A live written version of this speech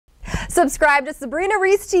Subscribe to Sabrina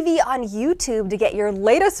Reese TV on YouTube to get your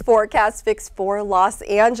latest forecast fix for Los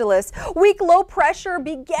Angeles. Weak low pressure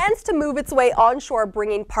begins to move its way onshore,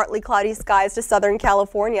 bringing partly cloudy skies to Southern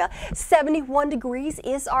California. 71 degrees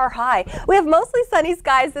is our high. We have mostly sunny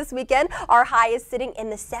skies this weekend. Our high is sitting in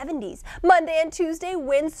the 70s. Monday and Tuesday,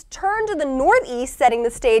 winds turn to the northeast, setting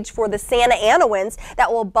the stage for the Santa Ana winds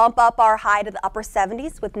that will bump up our high to the upper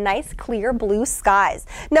 70s with nice clear blue skies.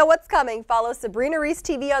 Know what's coming? Follow Sabrina Reese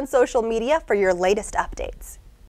TV on social media for your latest updates.